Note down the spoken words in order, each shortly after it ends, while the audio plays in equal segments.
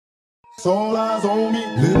It's all eyes on me.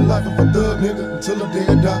 Live the life of a thug nigga until the day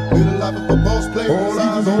I die. Live the life of a boss player. All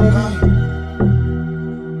eyes on me.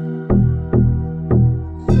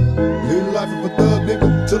 Live the life of a thug nigga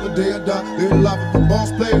until the day I die. Live the life of a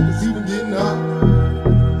boss player. It's even getting high.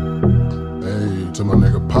 Hey, to my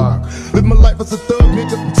nigga Pac. Live my life as a thug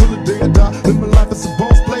nigga until the day I die. Live my life as a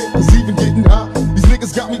boss player. It's even getting high. These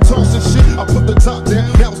niggas got me tossing shit. I put the top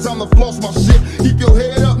down. Now it's time to floss my shit. Keep your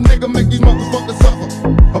head up, nigga. Make these motherfuckers suffer.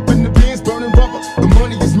 Up in the bins, burning rubber. The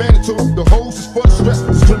money is mandatory. The hose is for the stress.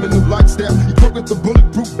 It's criminal lifestyle. Equipped with the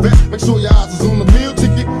bulletproof vest. Make sure your eyes is on the meal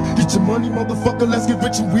ticket. Get your money, motherfucker. Let's get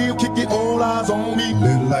rich and real. Kick it. All eyes on me.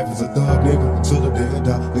 Live the life as a thug nigga until the day I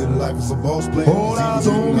die. Live the life as a boss player. All eyes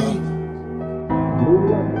on me. Live the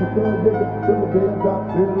life as a thug nigga until the day I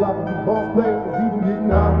die. Live the life as a boss player. It's even getting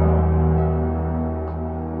high.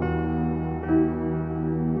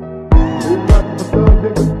 Live the life as a thug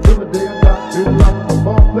nigga until the day I die. Live the life as a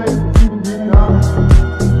boss player. It's even getting high.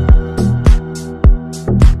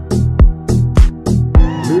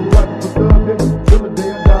 Live the life as a thug nigga until the day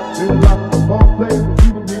I die. Live the life as a boss player. It's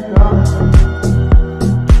even getting high.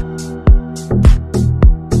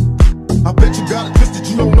 I bet you got it twisted,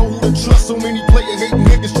 you don't know who to trust. So many player hating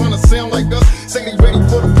niggas trying to sound like us. Say they ready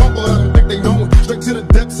for the rumble, I don't think they know it. Straight to the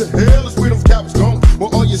depths of hell is where those cowards going.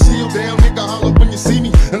 Well, all your shield down, nigga, holler when you see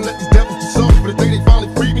me. And let these devils be sorry for the day they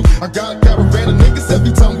finally free me. I got a caravan of niggas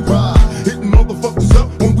every time we ride. Hitting motherfuckers up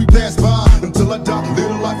when we pass by. Until I die, live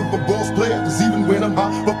the life of a boss player. Cause even when I'm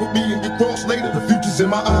high, fuck with me and get crossed later. The future's in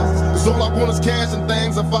my eyes. Cause all I want is cash and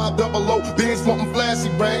things. I 500, bands wanting flashy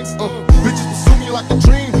rings. Bitches pursue me like a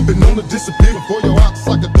dream. Been known to disappear before your eyes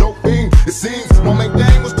like a dope fiend. It seems my main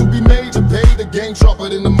thing was to be major. Pay the game sharper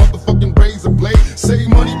than the motherfucking razor blade. Save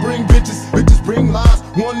money, bring bitches, bitches bring lies.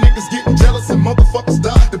 One nigga's getting jealous and motherfuckers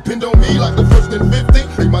die. Depend on me like the first and 50.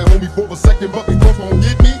 They might hold me for a second, but they both won't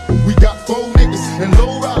get me. We got 4 niggas and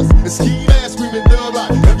low riders and ski ass screaming thug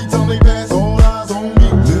like every time they pass. All eyes on me.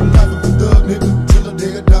 Live the life of a thug nigga until the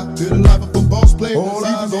day I die. Live the life of a boss player. All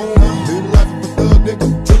eyes on me. Live the life of a thug nigga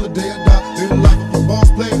until the day I die. Live the life of a boss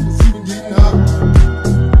player. It's even getting high.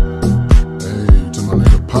 Hey, to my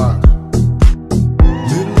nigga Pac.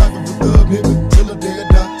 Live the life of a thug nigga until the day I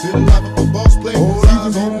die. Live the life of a boss player. All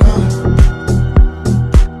eyes on me.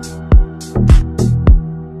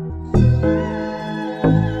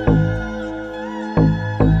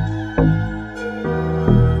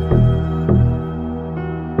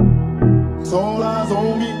 It's all eyes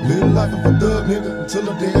on me. Live the life of a thug nigga until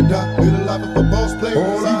the day I die. Live the life of a boss player.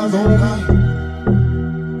 All eyes on me.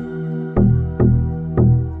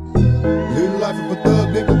 Live the life of a thug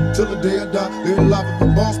nigga until the day I die. Live the life of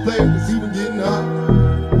a boss player. It's even getting high.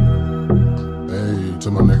 Hey,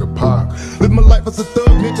 to my nigga Pac. Live my life as a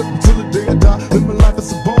thug nigga until the day I die. Live my life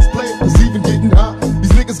as a boss player. It's even getting high.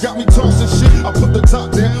 These niggas got me tossing shit. I put the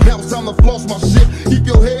top down. Now it's time to floss my shit. Keep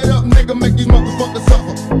your head up, nigga. Make these motherfuckers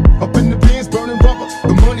suffer. Up in the bins, burning rubber.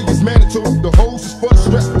 The money is mandatory. The hose is for the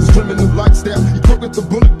stress. It's criminal lifestyle. Equipped with the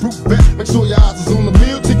bulletproof vest. Make sure your eyes is on the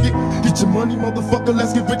meal ticket. Get your money, motherfucker.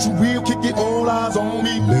 Let's get rich and real. Kick it. All eyes on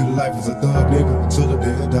me. Live the life as a thug nigga until the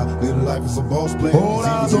day I die. Live the life as a boss player. All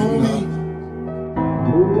eyes on me.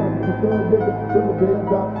 Live the life as a thug nigga until the day I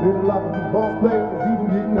die. Live the life as a boss player. It's even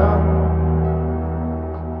getting high.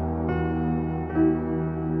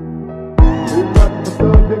 Live the life as a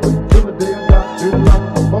thug nigga until the day I die. Live the life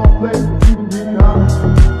as a boss player. It's even getting high.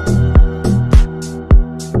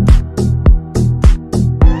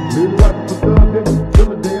 Live the life as a thug nigga until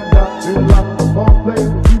the day I die. Live the life as a boss player.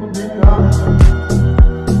 It's even getting high.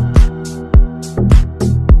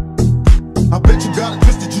 I bet you got it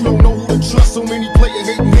twisted, you don't know who to trust. So many player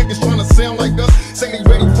hating niggas trying to sound like us. Say they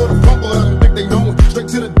ready for the rumble, I don't think they know it. Straight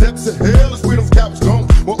to the depths of hell is where those cowards going.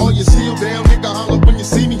 Well, all your shield down, nigga, holler when you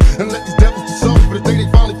see me. And let these devils be sorry for the day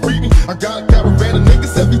they finally free me. I got a caravan of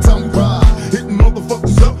niggas every time we ride. Hitting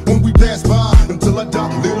motherfuckers up when we pass by. Until I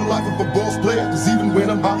die, live the life of a boss player. Cause even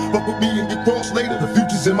when I'm high, fuck with me and get crossed later. The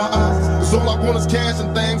future's in my eyes. Cause all I want is cash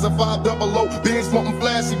and things. I 500, bands wanting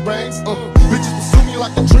flashy rings. Bitches pursue me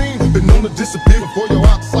like a dream. Been known to disappear before your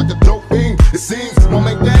eyes like a dope fiend. It seems my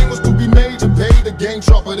main thing was to be major. Pay the game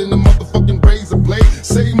sharper than the motherfucking razor blade.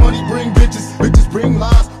 Save money, bring bitches, bitches bring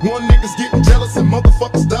lies. One nigga's getting jealous and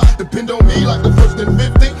motherfuckers die. Depend on me like the first and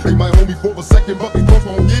 50. They might hold me for a second, but they both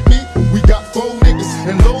won't get me. We got 4 niggas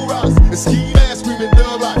and low riders and ski ass screaming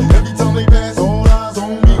thug like every time they pass. All eyes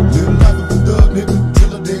on me. Live the life of a thug nigga until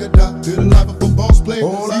the day I die. Live the life of a boss player.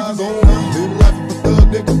 All eyes on me. Live the life of a thug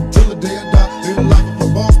nigga until the day I die. Live the life of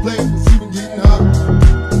a boss player. It's even getting high.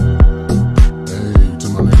 Hey, to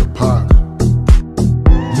my nigga Pac.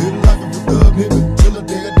 Live the life of a thug nigga until the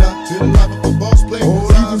day I die. Live the life of a boss player.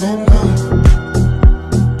 All eyes eyes on me.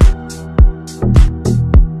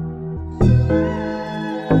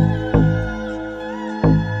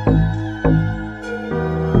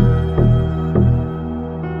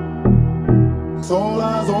 All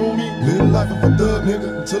eyes on me. Live the life of a thug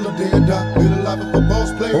nigga until the day I die. Live the life of a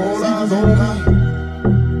boss player. All eyes on me.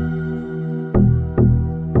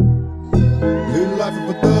 Live the life of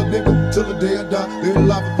a thug nigga until the day I die. Live the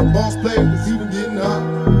life of a boss player. It's even getting hot.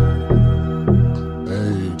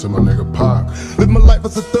 Hey, to my nigga Pac. Live my life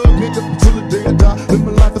as a thug nigga until the day I die. Live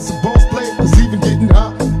my life as a boss player. It's even getting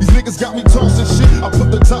hot. These niggas got me tossing shit. I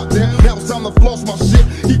put the top down. Now it's time to floss my shit.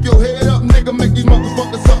 Keep your head up, nigga. Make these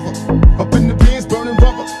motherfuckers suffer. Up in the bins, burning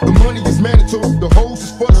rubber. The money is mandatory. The hose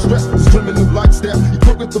is for the stress. This criminal lifestyle. You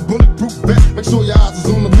broke with the bulletproof vest. Make sure your eyes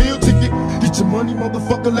is on the meal ticket. Get your money,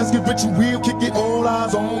 motherfucker. Let's get rich and real. Kick it. All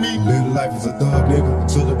eyes on me. Live life as a thug nigga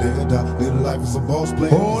until the day I die. Live life as a boss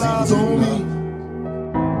player. All eyes on me.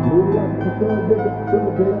 Live life as a thug nigga until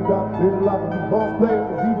the day I die. Live life as a boss player.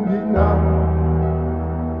 It's even getting hot.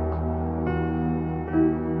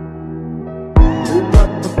 Live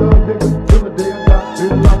life as a thug nigga until the day I die.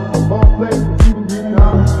 Live life as a boss player. It's even getting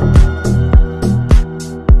hot.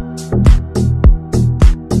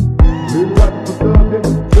 Live life as a thug nigga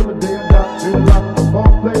until the day I die. Live life as a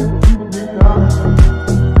boss player. It's even getting hot.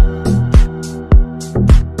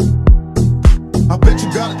 I bet you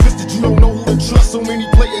got it twisted. You don't know who to trust. So many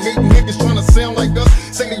player-hating niggas trying to sound like us.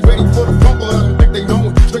 Say they ready for the funk, but I don't think they know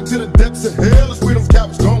it. Straight to the depths of hell is where them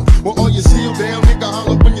cowards gone. Well, all your shield down, nigga,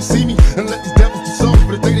 holler when you see me. And let these devils be soft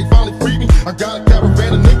for the day they finally free me. I got a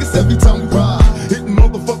caravan of niggas every time we ride. Hitting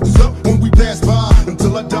motherfuckers up when we pass by.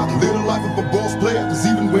 Until I die, live the life of a boss player. Cause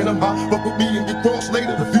even when I'm high, fuck with me and get crossed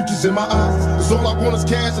later. The future's in my eyes. Cause all I want is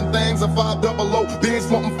cash and things. I'm 500, being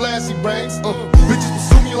smoking flashy rings. Bitches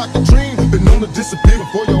pursue me like a dream. Been known to disappear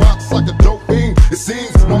before your eyes like a dope fiend. It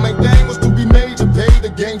seems my main thing was to be major. Pay the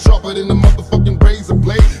game sharper than the motherfucking razor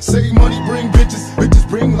blade. Save money, bring bitches, bitches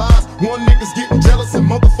bring lies. One nigga's getting jealous and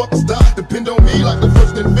motherfuckers die. Depend on me like the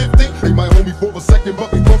first and 50. They might hold me for a second,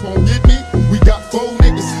 but they both won't get me. We got 4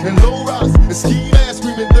 niggas and low riders and ski ass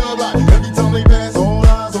screaming thug life. Every time they pass, all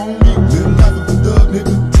eyes on me. Live the life of a thug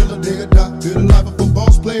nigga until the day I die. Live the life of a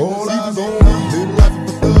boss player. All eyes on me. Live the life of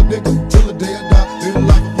a thug nigga until the day I die. Live the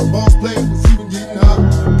life of a boss player. It's even getting hot.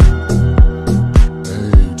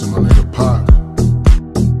 Hey, to my nigga Pac.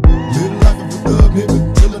 Live the life of a thug nigga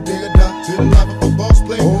until the day I die. Live the life of a boss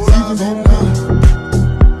player. All eyes on me.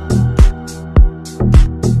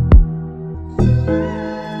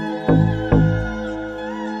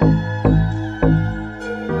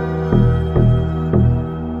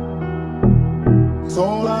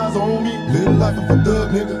 All eyes on me. Live the life of a thug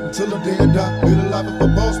nigga until the day I die. Live the life of a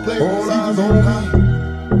boss player. All eyes on me.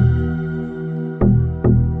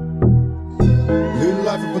 Live the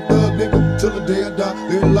life of a thug nigga until the day I die.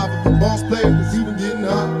 Live the life of a boss player. It's even getting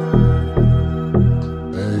hot.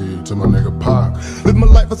 Hey, to my nigga Pac. Live my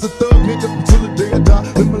life as a thug nigga until the day I die.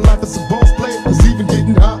 Live my life as a boss player. It's even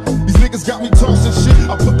getting hot. These niggas got me tossing shit.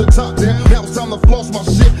 I put the top down. Now it's time to floss my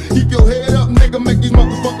shit. Keep your head up, nigga. Make these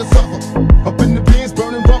motherfuckers suffer. Up in the bins,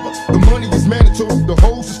 burning rubber. The money is mandatory. The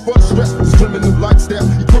hose is for the stress. This criminal lifestyle.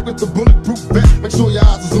 You broke with the bulletproof vest. Make sure your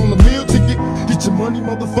eyes is on the meal ticket. Get your money,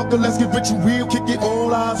 motherfucker. Let's get rich and real. Kick it.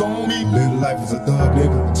 All eyes on me. Live life as a thug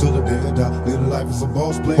nigga until the day I die. Live life as a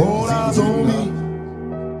boss player. All eyes on me.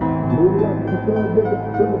 Live life as a thug nigga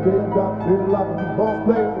until the day I die. Live life as a boss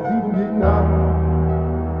player. It's even getting hot.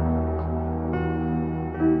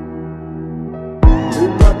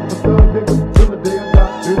 Live life as a thug nigga until the day I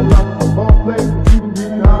die. Live life as a boss player. It's even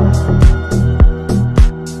getting hot.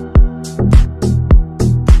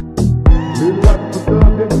 Live life as a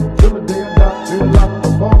thug nigga until the day I die. Live life as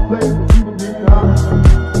a boss player. It's even getting hot.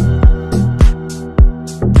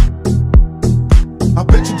 I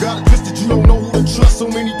bet you got it twisted. You don't know who to trust. So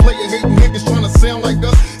many player-hating niggas trying to sound like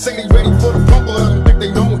us. Say they ready for the funk, but I don't think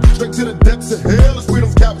they know it. Straight to the depths of hell is where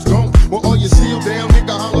them cowards gone. Well, all your shield down,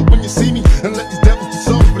 nigga, holler when you see me. And let these devils be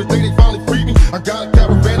soft for the day they finally free me. I got a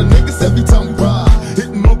caravan of niggas every time we ride.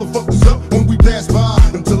 Hitting motherfuckers up when we pass by.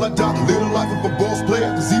 Until I die, live the life of a boss player.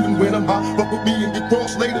 Cause even when I'm high, fuck with me and get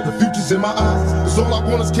crossed later. The future's in my eyes. Cause all I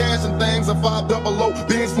want is cash and things. I'm 500,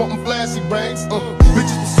 being smoking flashy rings.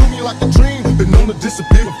 Bitches pursue me like a dream. Been known to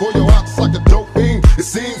disappear before your eyes like a dope fiend. It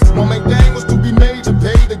seems my main thing was to be major.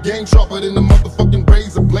 Pay the game sharper than the motherfucking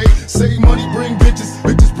razor blade. Save money, bring bitches,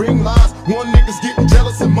 bitches bring lies. One nigga's getting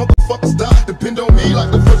jealous and motherfuckers die. Depend on me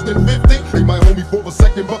like the first and 50. They might hold me for a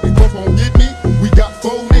second, but they both won't get me. We got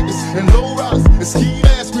 4 niggas and low riders and ski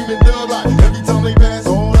ass screaming thug life. Every time they pass,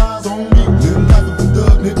 all eyes on me. Live the life of a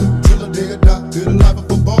thug nigga until the day I die. Live the life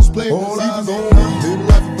of a boss player. All eyes on me. Live the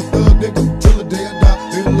life of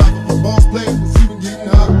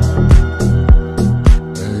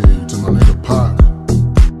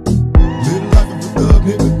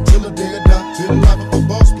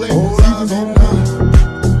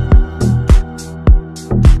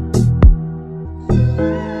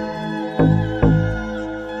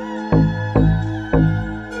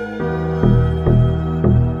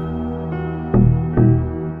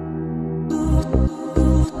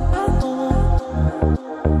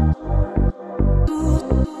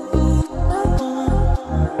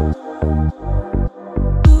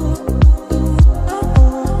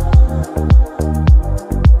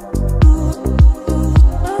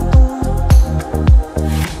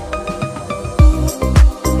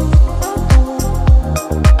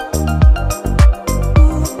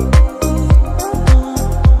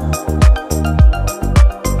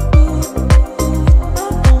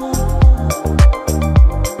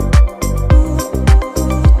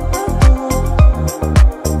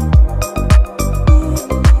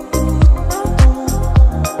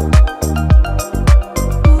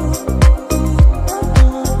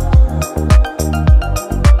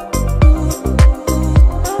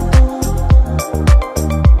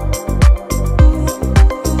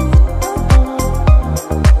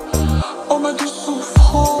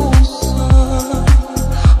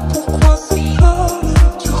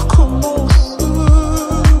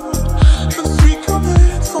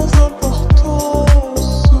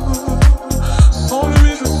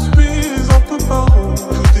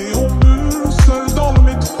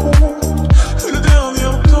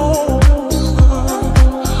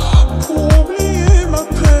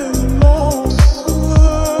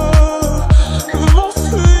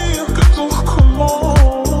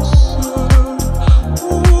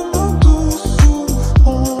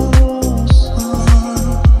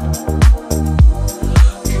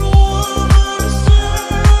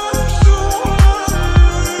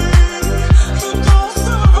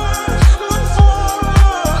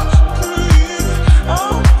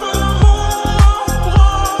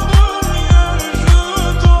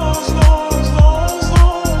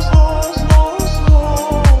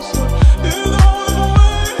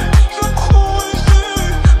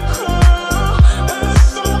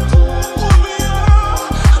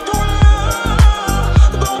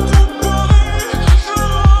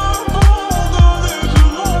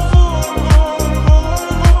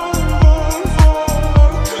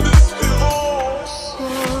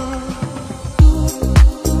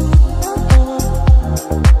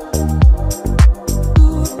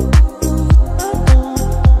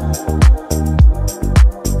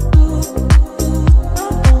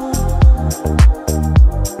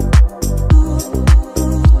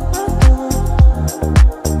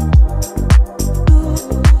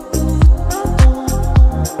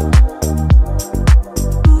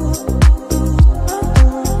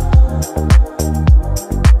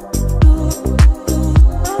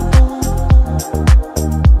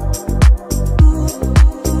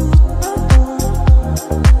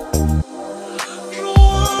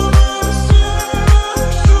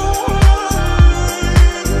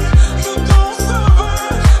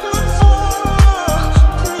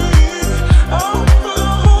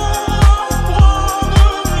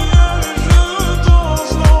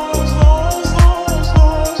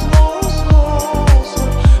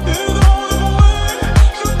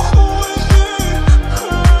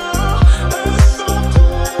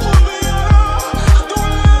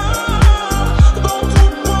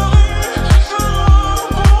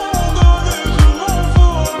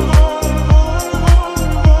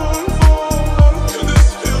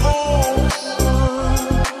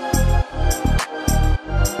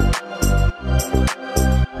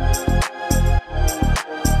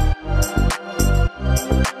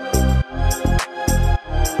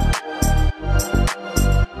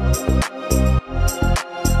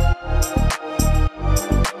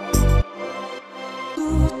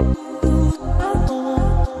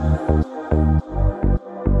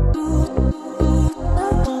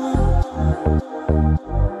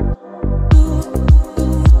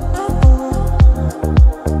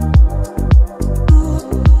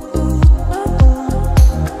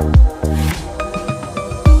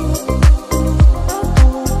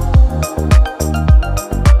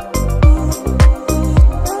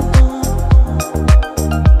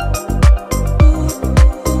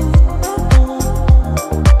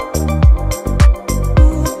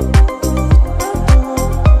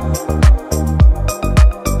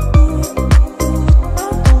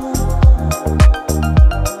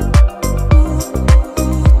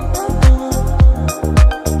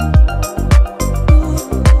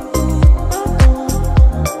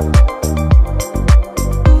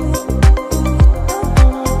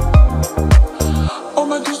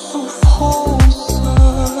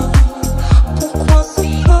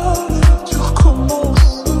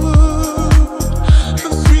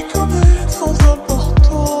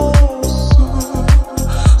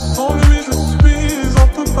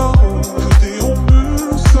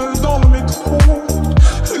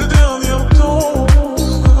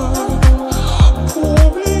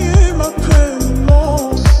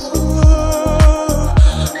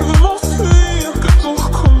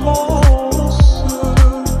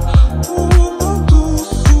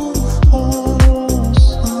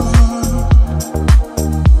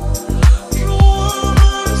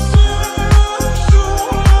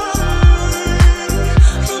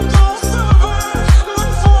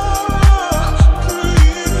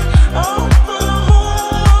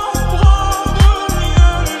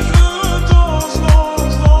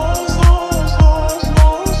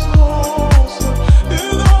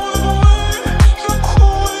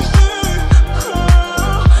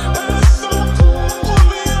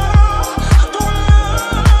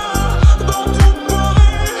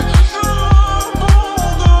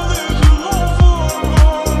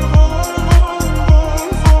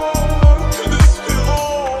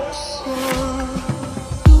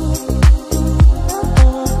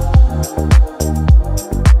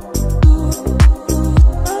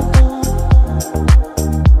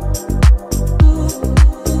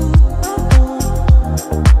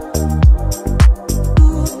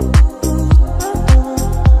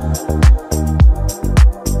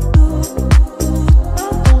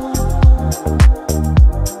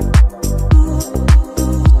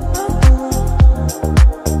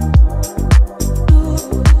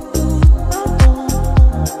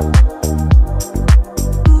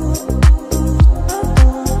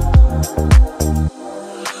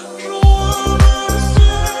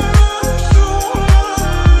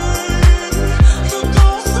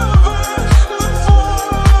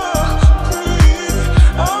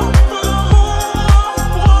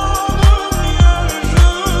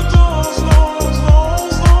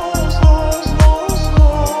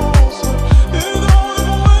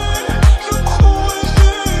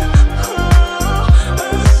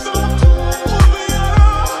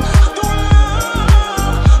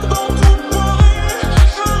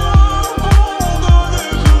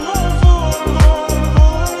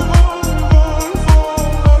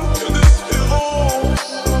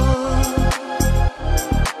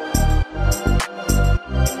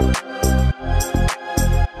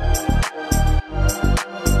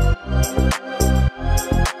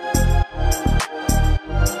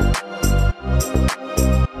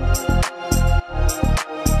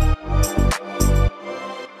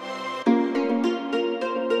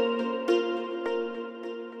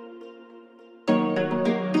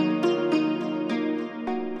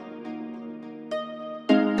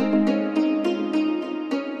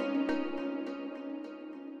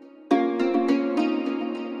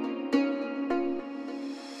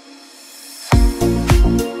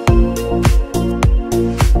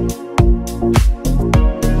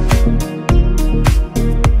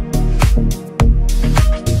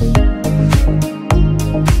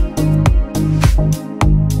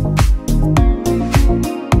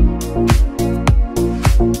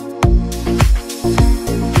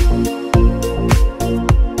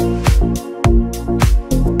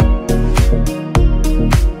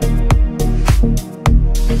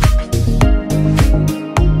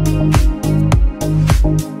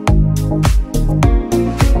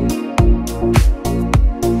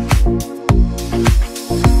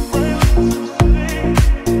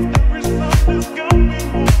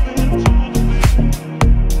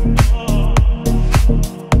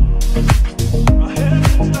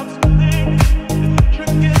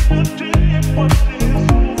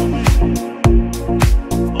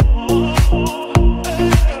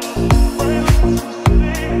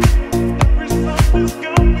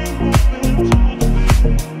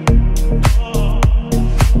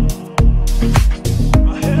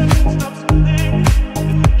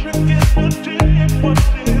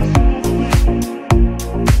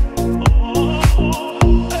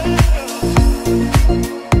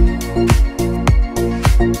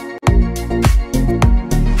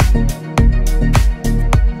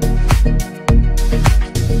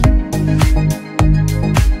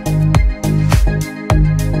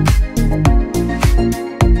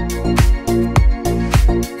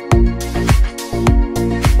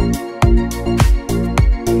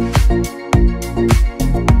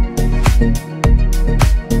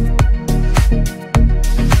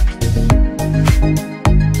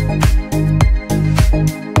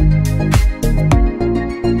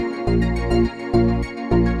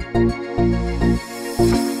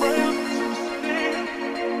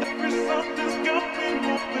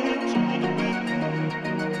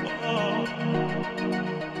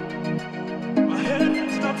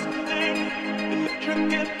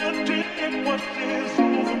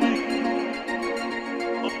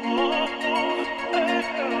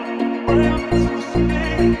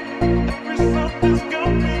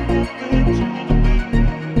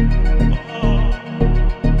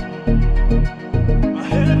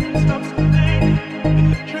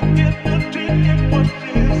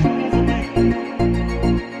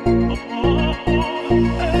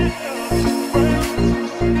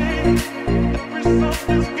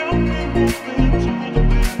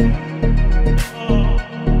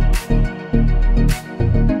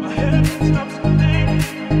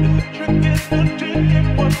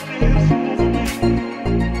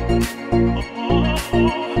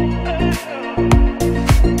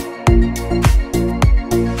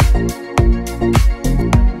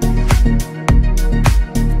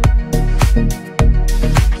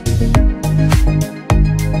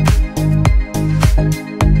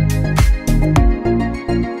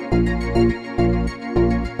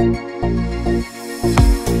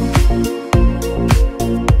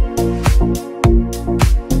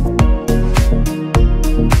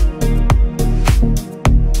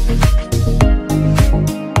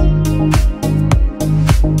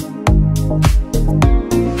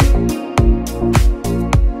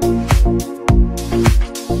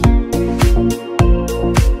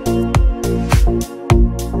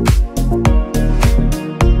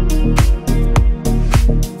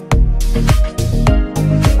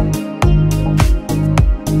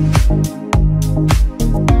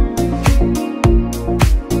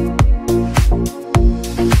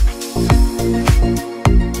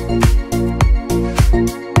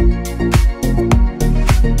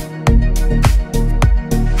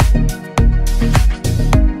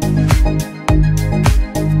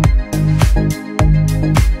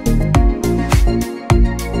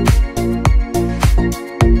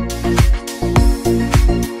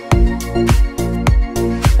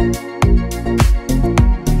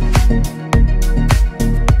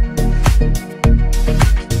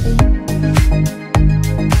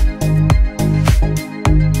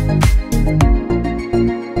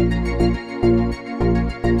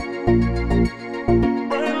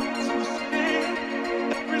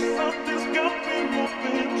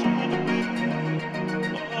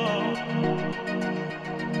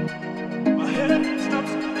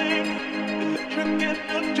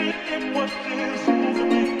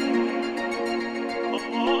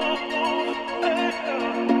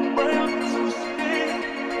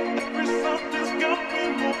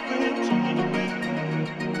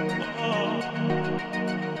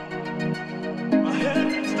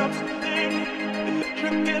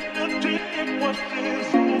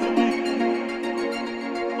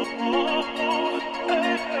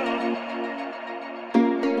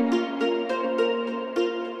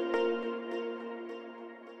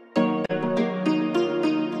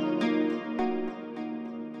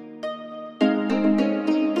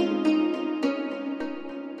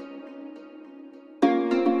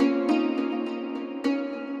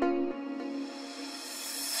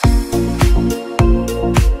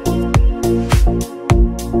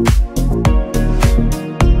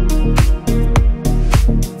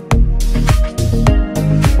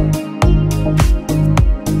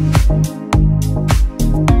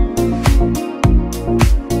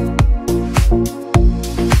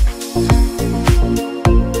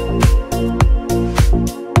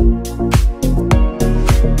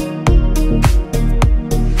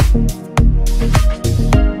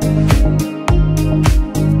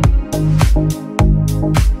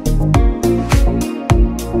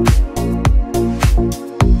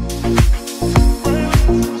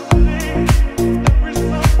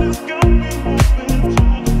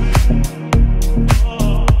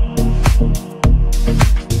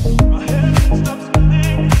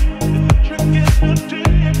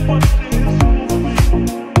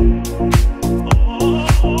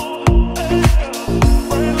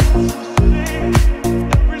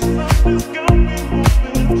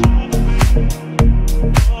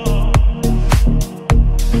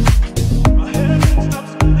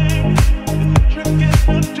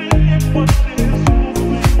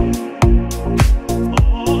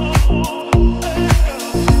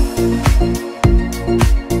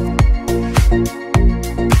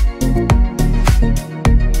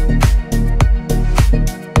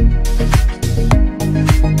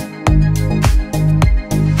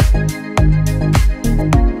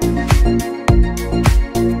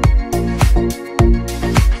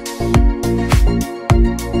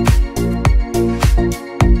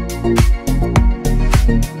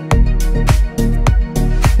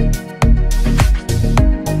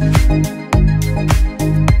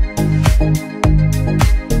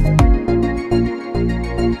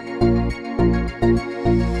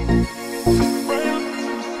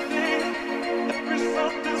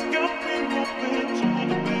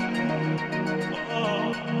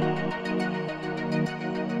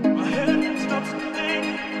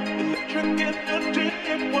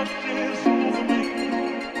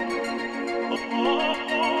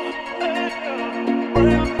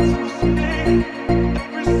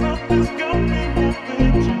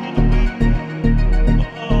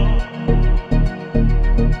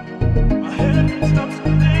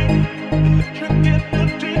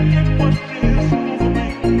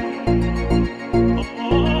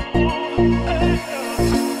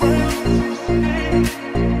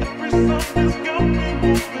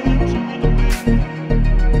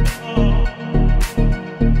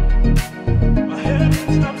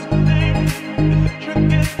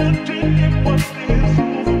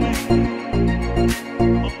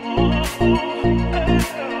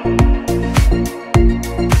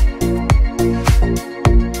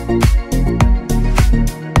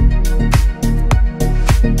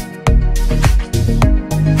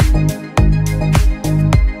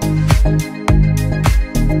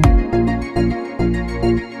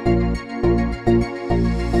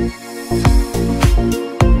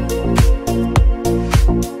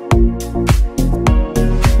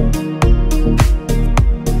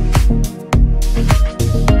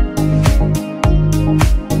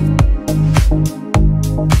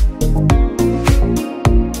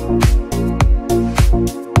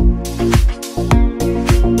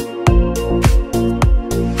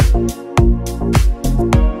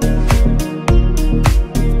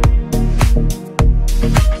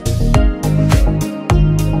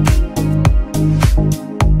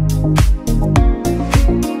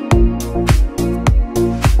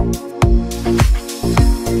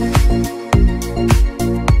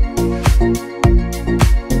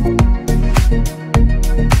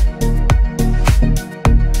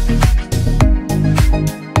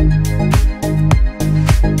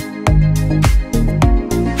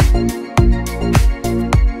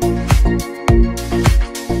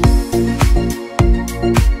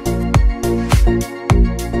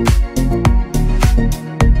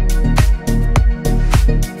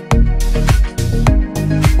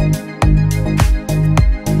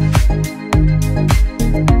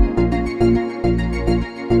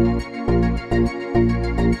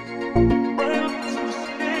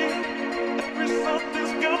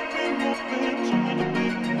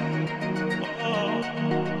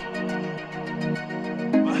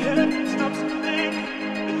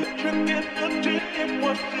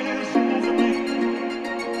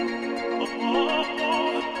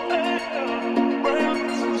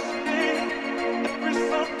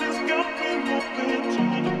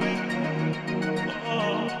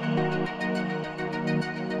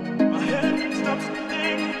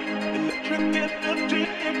Get